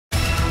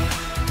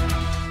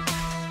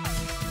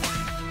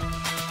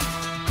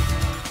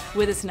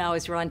With us now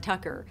is Ron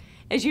Tucker.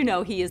 As you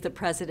know, he is the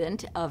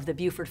president of the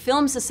Beaufort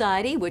Film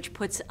Society, which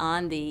puts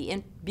on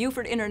the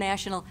Beaufort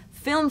International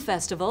Film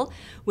Festival,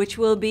 which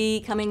will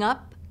be coming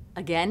up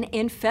again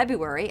in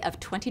February of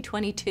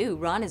 2022.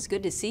 Ron, it's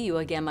good to see you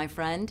again, my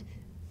friend.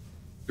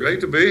 Great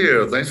to be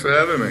here. Thanks for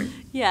having me.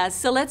 Yeah,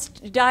 so let's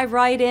dive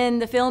right in.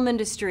 The film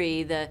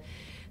industry,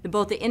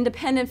 both the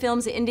independent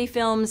films, the indie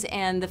films,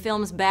 and the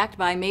films backed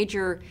by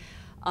major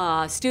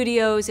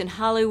studios in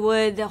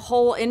Hollywood. The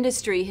whole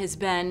industry has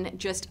been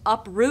just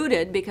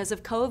uprooted because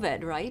of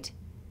COVID, right?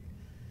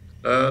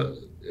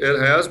 It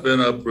has been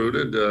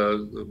uprooted,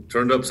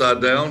 turned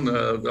upside down,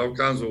 all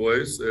kinds of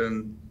ways,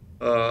 and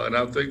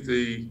I think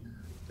the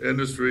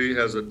industry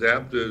has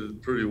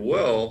adapted pretty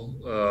well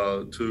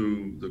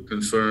to the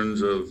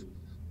concerns of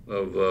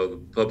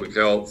public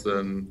health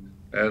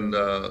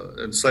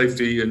and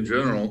safety in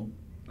general,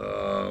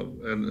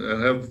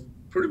 and have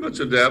pretty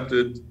much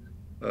adapted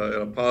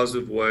in a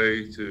positive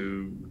way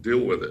to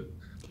deal with it.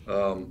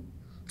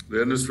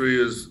 The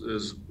industry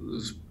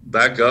is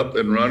back up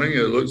and running.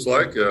 It looks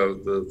like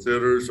the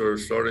theaters are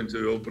starting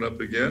to open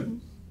up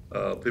again.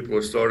 People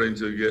are starting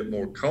to get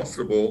more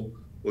comfortable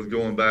with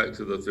going back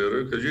to the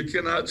theater, because you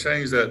cannot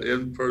change that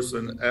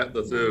in-person at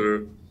the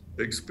theater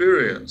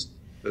experience.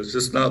 It's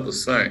just not the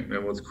same.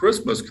 And with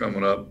Christmas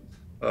coming up,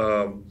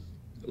 a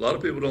lot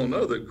of people don't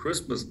know that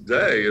Christmas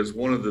Day is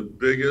one of the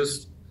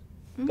biggest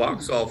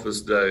box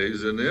office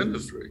days in the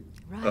industry.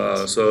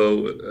 Right.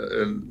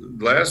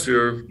 And last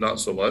year, not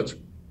so much,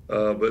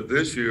 but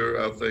this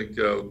year, I think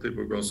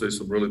people are going to see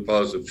some really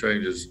positive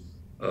changes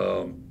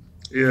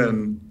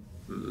in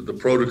the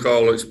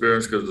protocol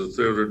experience, because the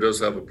theater does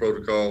have a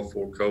protocol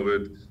for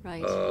COVID,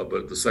 right.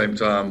 But at the same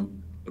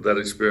time, that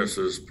experience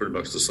is pretty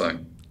much the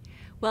same.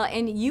 Well,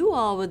 and you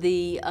all with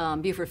the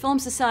Beaufort Film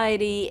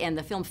Society and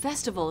the Film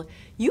Festival,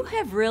 you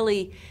have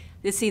really,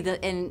 you see,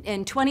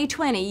 in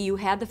 2020, you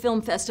had the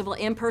film festival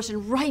in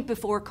person right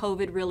before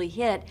COVID really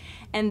hit.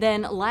 And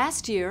then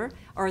last year,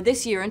 or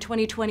this year in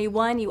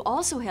 2021, you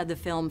also had the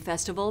film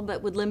festival,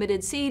 but with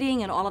limited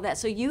seating and all of that.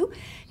 So you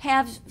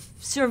have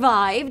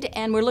survived,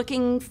 and we're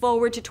looking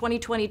forward to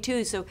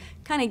 2022. So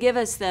kind of give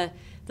us the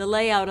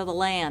layout of the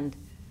land.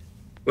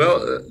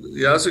 Well,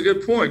 yeah, that's a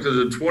good point, because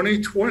in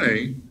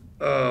 2020,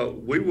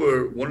 we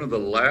were one of the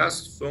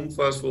last film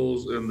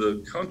festivals in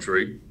the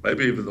country,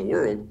 maybe even the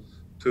world,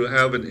 to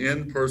have an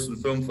in-person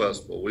film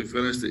festival. We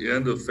finished the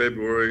end of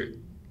February,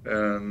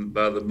 and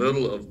by the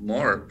middle of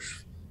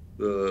March,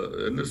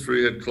 the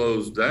industry had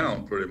closed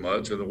down pretty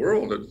much, and the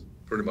world had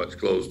pretty much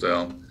closed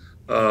down.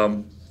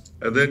 And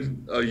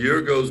then a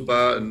year goes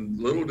by, and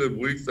little did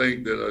we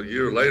think that a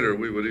year later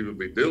we would even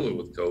be dealing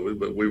with COVID,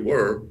 but we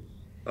were.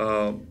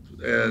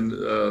 And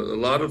a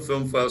lot of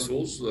film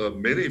festivals,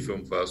 many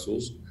film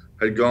festivals,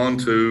 had gone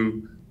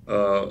to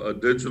a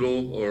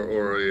digital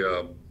or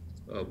a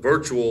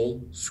virtual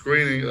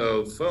screening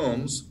of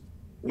films,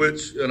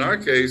 which in our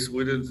case,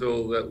 we didn't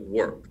feel that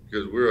worked,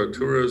 because we're a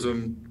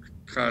tourism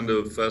kind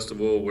of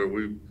festival where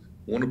we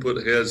want to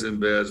put heads in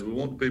beds. We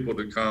want people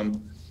to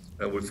come,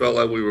 and we felt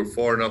like we were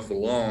far enough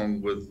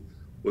along with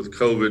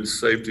COVID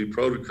safety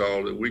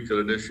protocol that we could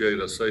initiate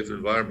a safe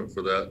environment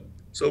for that.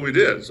 So we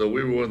did. So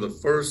we were one of the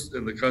first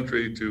in the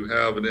country to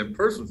have an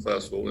in-person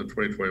festival in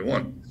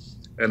 2021.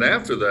 And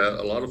after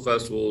that, a lot of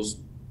festivals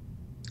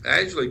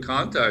actually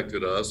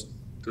contacted us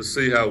to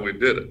see how we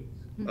did it.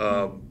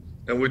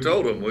 And we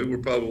told them we were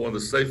probably one of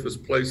the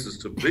safest places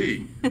to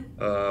be,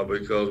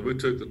 because we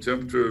took the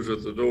temperatures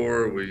at the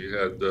door. We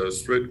had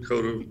strict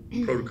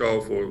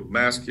protocol for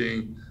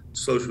masking,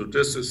 social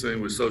distancing.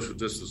 We social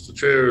distanced the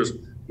chairs.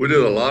 We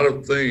did a lot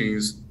of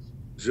things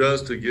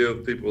just to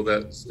give people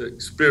that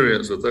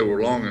experience that they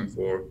were longing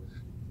for.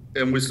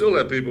 And we still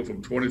had people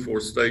from 24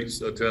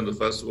 states attend the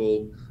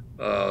festival.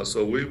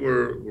 So we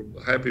were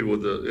happy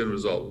with the end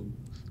result.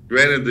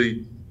 Granted,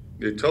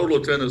 the total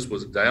attendance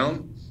was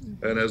down,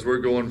 and as we're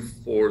going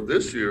for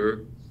this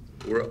year,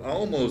 we're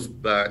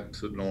almost back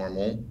to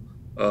normal.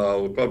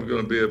 We're probably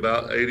going to be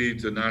about 80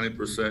 to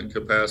 90%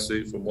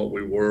 capacity from what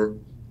we were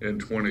in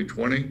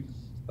 2020.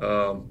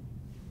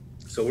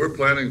 So we're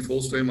planning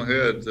full steam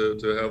ahead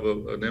to have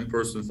an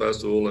in-person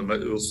festival, and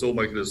we'll still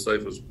make it as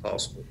safe as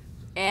possible.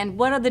 And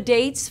what are the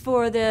dates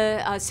for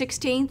the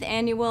 16th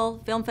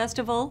Annual Film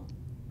Festival?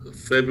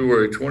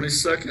 February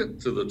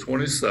 22nd to the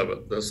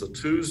 27th. That's a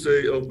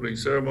Tuesday opening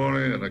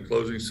ceremony and a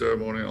closing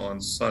ceremony on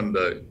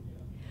Sunday.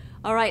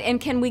 All right, and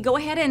can we go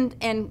ahead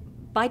and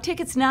buy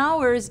tickets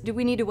now, or do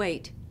we need to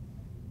wait?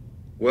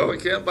 Well, we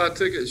can't buy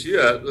tickets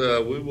yet.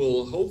 We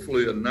will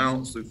hopefully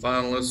announce the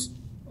finalists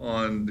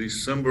on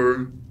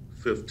December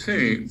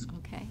 15th.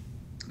 Okay.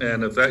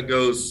 And if that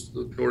goes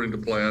according to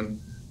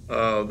plan,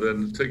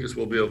 then tickets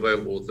will be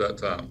available at that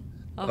time.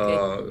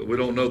 Okay. We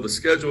don't know the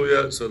schedule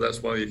yet, so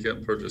that's why you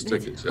can't purchase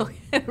tickets yet.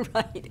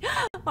 Right.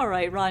 All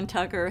right, Ron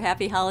Tucker,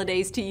 happy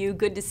holidays to you.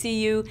 Good to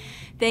see you.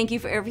 Thank you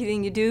for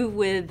everything you do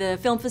with the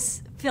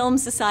Film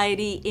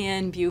Society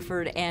in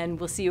Beaufort, and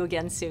we'll see you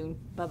again soon.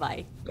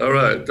 Bye-bye. All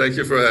right. Thank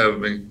you for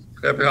having me.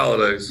 Happy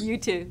holidays. You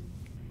too.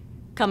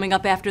 Coming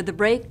up after the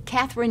break,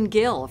 Catherine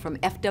Gill from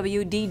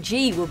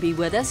FWDG will be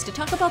with us to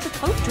talk about the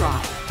coat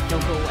drive.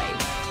 Don't go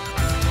away.